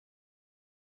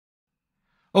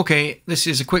Okay, this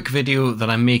is a quick video that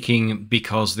I'm making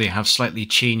because they have slightly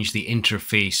changed the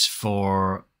interface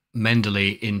for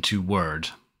Mendeley into Word.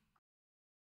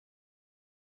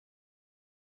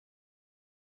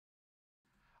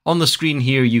 On the screen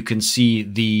here you can see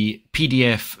the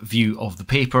PDF view of the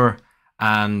paper,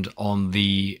 and on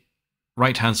the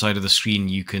right hand side of the screen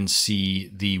you can see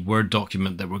the Word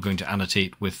document that we're going to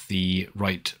annotate with the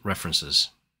right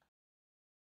references.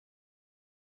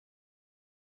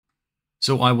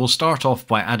 So I will start off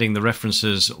by adding the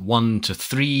references 1 to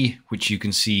 3, which you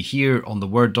can see here on the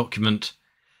Word document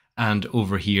and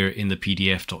over here in the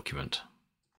PDF document.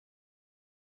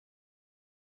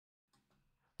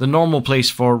 The normal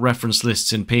place for reference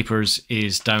lists in papers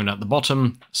is down at the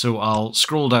bottom, so I'll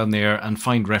scroll down there and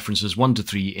find references 1 to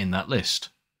 3 in that list.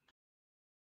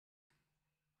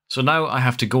 So now I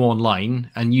have to go online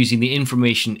and, using the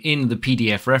information in the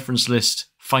PDF reference list,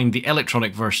 find the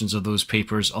electronic versions of those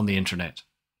papers on the internet.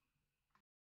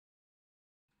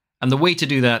 And the way to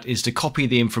do that is to copy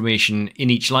the information in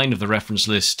each line of the reference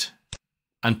list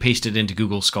and paste it into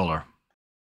Google Scholar.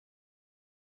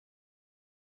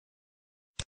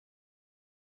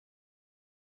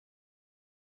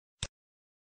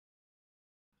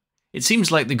 It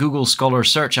seems like the Google Scholar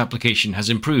search application has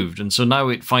improved, and so now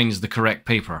it finds the correct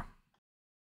paper.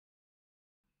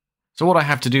 So what I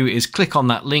have to do is click on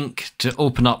that link to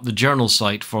open up the journal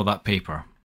site for that paper.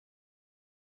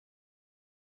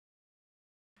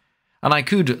 And I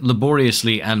could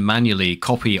laboriously and manually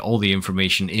copy all the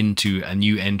information into a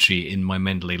new entry in my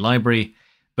Mendeley library,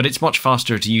 but it's much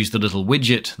faster to use the little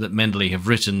widget that Mendeley have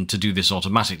written to do this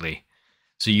automatically.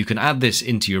 So you can add this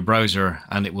into your browser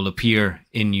and it will appear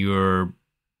in your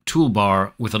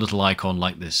toolbar with a little icon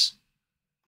like this.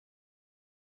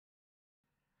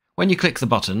 When you click the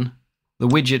button, the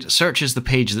widget searches the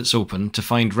page that's open to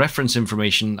find reference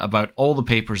information about all the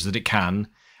papers that it can,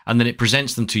 and then it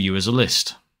presents them to you as a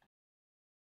list.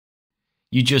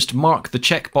 You just mark the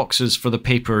checkboxes for the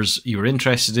papers you're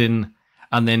interested in,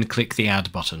 and then click the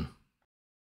Add button.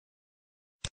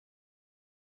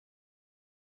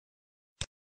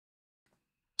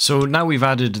 So now we've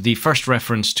added the first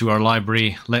reference to our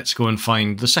library, let's go and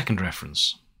find the second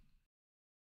reference.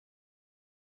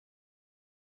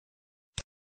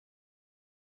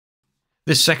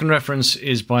 This second reference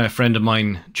is by a friend of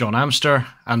mine, John Amster,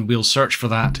 and we'll search for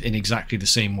that in exactly the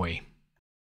same way,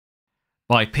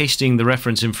 by pasting the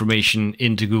reference information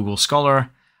into Google Scholar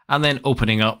and then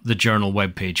opening up the journal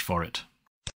webpage for it.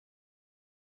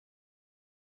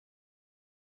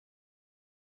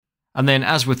 And then,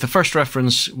 as with the first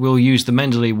reference, we'll use the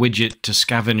Mendeley widget to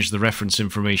scavenge the reference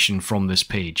information from this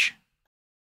page.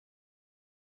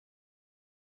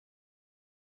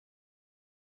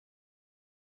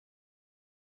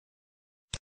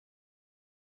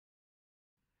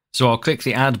 So I'll click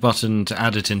the Add button to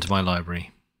add it into my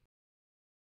library.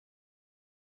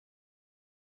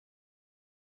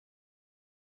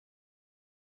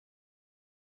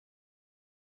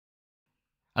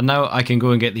 And now I can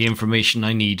go and get the information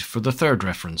I need for the third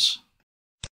reference.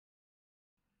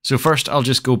 So first I'll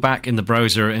just go back in the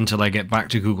browser until I get back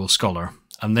to Google Scholar,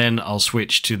 and then I'll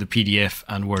switch to the PDF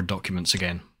and Word documents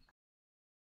again.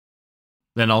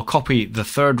 Then I'll copy the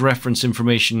third reference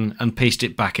information and paste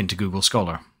it back into Google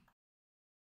Scholar.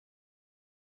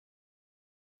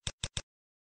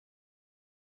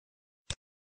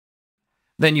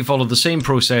 Then you follow the same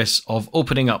process of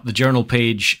opening up the journal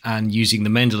page and using the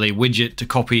Mendeley widget to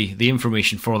copy the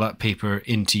information for that paper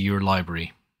into your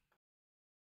library.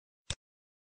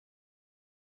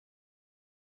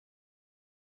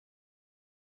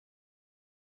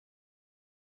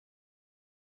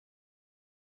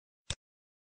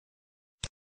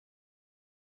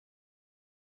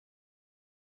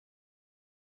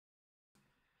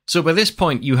 So by this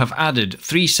point you have added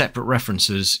 3 separate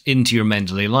references into your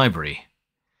Mendeley library.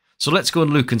 So let's go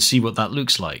and look and see what that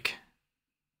looks like.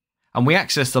 And we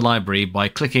access the library by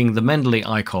clicking the Mendeley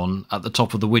icon at the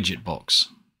top of the widget box.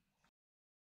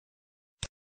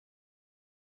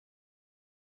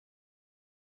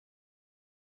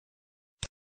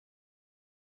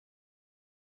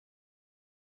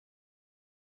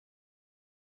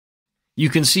 You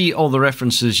can see all the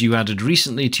references you added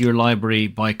recently to your library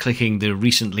by clicking the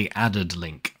Recently Added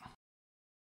link.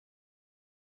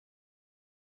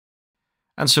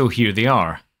 And so here they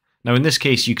are. Now in this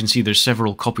case you can see there's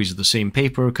several copies of the same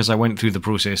paper because I went through the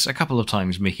process a couple of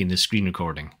times making this screen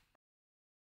recording.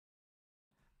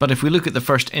 But if we look at the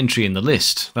first entry in the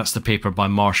list, that's the paper by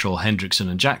Marshall, Hendrickson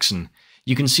and Jackson,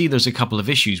 you can see there's a couple of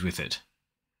issues with it.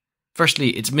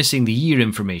 Firstly, it's missing the year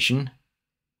information.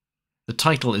 The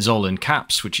title is all in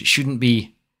caps, which it shouldn't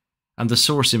be, and the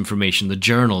source information, the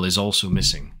journal, is also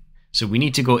missing. So we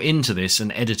need to go into this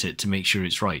and edit it to make sure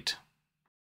it's right.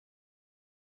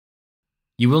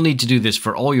 You will need to do this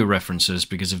for all your references,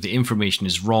 because if the information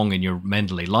is wrong in your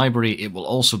Mendeley library, it will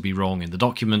also be wrong in the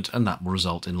document, and that will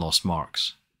result in lost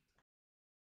marks.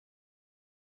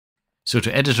 So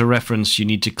to edit a reference, you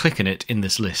need to click on it in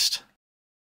this list.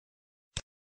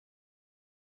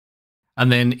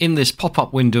 And then in this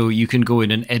pop-up window, you can go in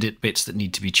and edit bits that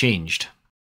need to be changed.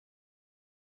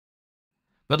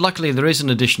 But luckily there is an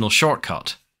additional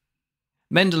shortcut.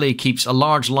 Mendeley keeps a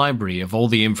large library of all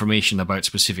the information about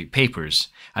specific papers,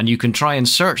 and you can try and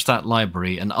search that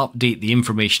library and update the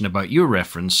information about your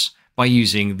reference by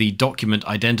using the document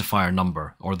identifier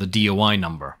number, or the DOI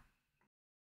number.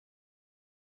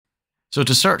 So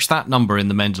to search that number in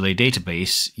the Mendeley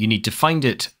database, you need to find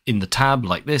it in the tab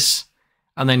like this,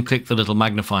 and then click the little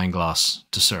magnifying glass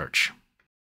to search.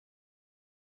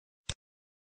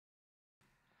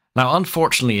 Now,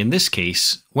 unfortunately in this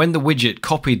case, when the widget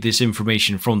copied this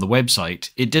information from the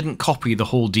website, it didn't copy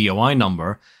the whole DOI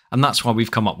number, and that's why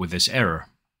we've come up with this error.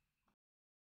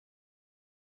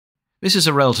 This is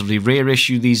a relatively rare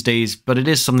issue these days, but it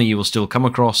is something you will still come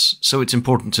across, so it's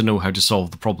important to know how to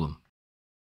solve the problem.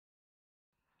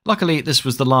 Luckily, this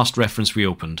was the last reference we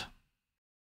opened.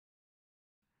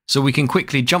 So we can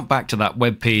quickly jump back to that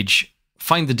web page,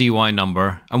 find the DOI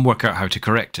number, and work out how to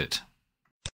correct it.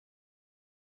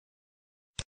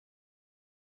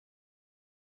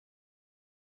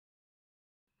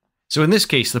 So in this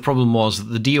case, the problem was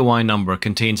that the DOI number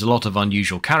contains a lot of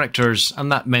unusual characters,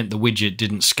 and that meant the widget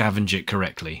didn't scavenge it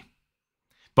correctly.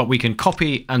 But we can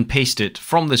copy and paste it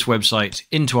from this website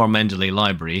into our Mendeley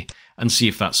library and see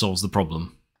if that solves the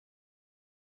problem.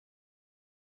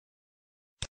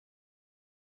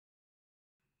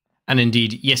 And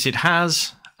indeed, yes, it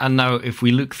has. And now if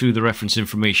we look through the reference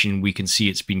information, we can see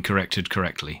it's been corrected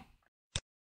correctly.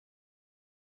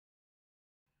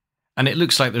 And it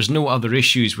looks like there's no other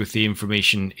issues with the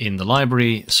information in the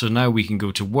library, so now we can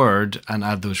go to Word and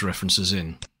add those references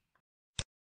in.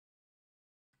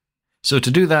 So to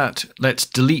do that, let's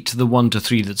delete the 1 to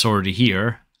 3 that's already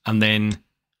here, and then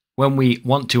when we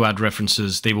want to add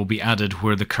references, they will be added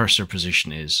where the cursor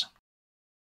position is.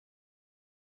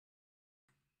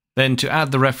 Then to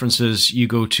add the references, you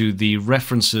go to the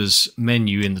References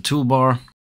menu in the toolbar,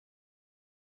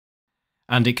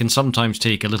 and it can sometimes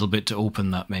take a little bit to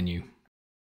open that menu.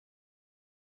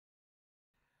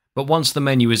 But once the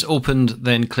menu is opened,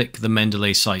 then click the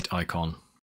Mendeley site icon.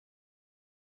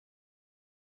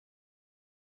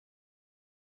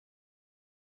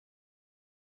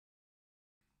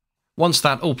 Once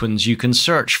that opens, you can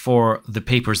search for the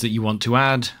papers that you want to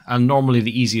add, and normally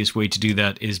the easiest way to do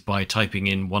that is by typing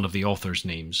in one of the author's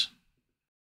names.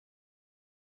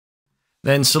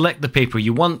 Then select the paper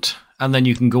you want, and then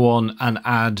you can go on and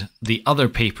add the other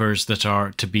papers that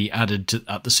are to be added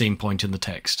at the same point in the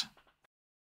text.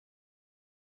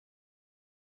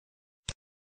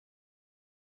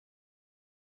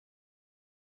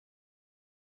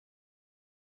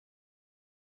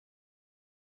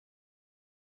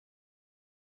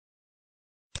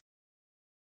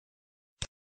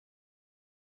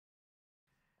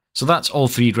 So that's all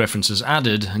 3 references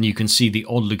added, and you can see the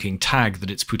odd-looking tag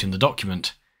that it's put in the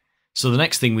document. So the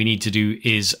next thing we need to do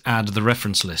is add the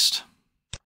reference list.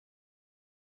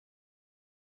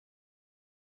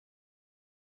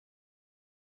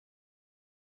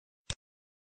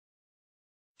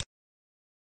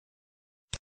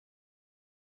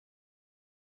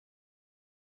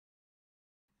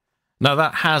 Now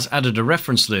that has added a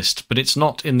reference list, but it's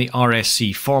not in the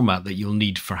RSC format that you'll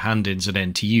need for hand-ins at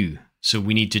NTU. So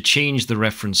we need to change the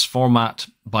reference format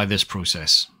by this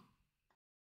process.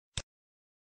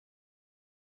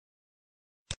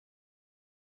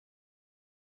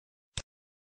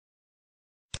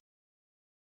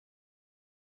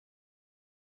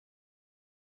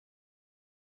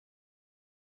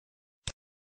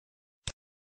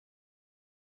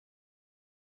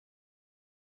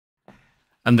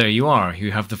 And there you are,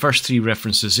 you have the first 3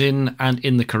 references in, and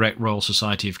in the correct Royal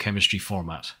Society of Chemistry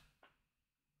format.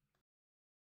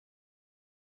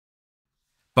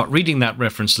 But reading that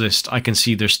reference list, I can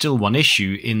see there's still one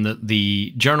issue in that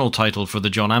the journal title for the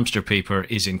John Amster paper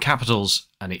is in capitals,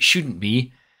 and it shouldn't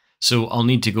be, so I'll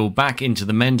need to go back into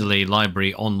the Mendeley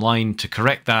library online to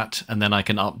correct that, and then I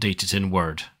can update it in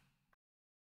Word.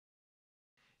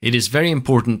 It is very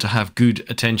important to have good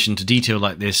attention to detail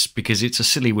like this, because it's a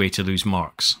silly way to lose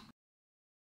marks.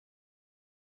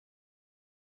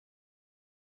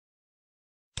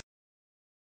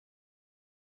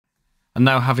 And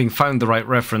now, having found the right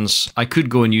reference, I could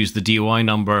go and use the DOI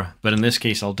number, but in this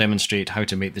case I'll demonstrate how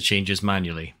to make the changes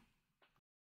manually.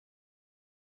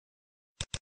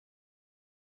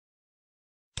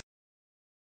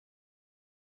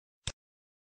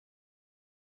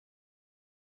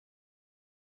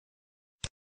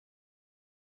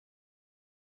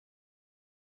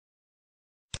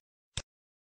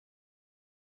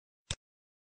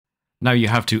 Now you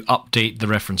have to update the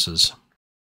references.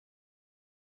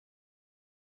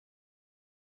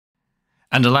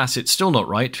 And alas, it's still not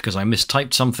right because I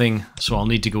mistyped something, so I'll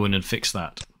need to go in and fix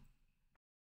that.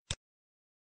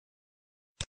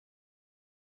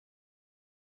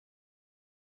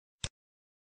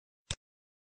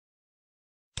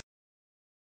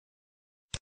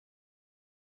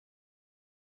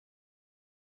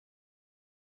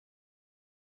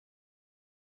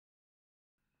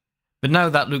 But now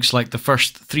that looks like the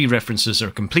first 3 references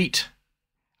are complete,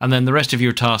 and then the rest of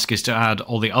your task is to add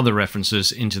all the other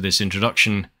references into this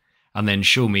introduction, and then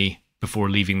show me before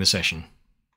leaving the session.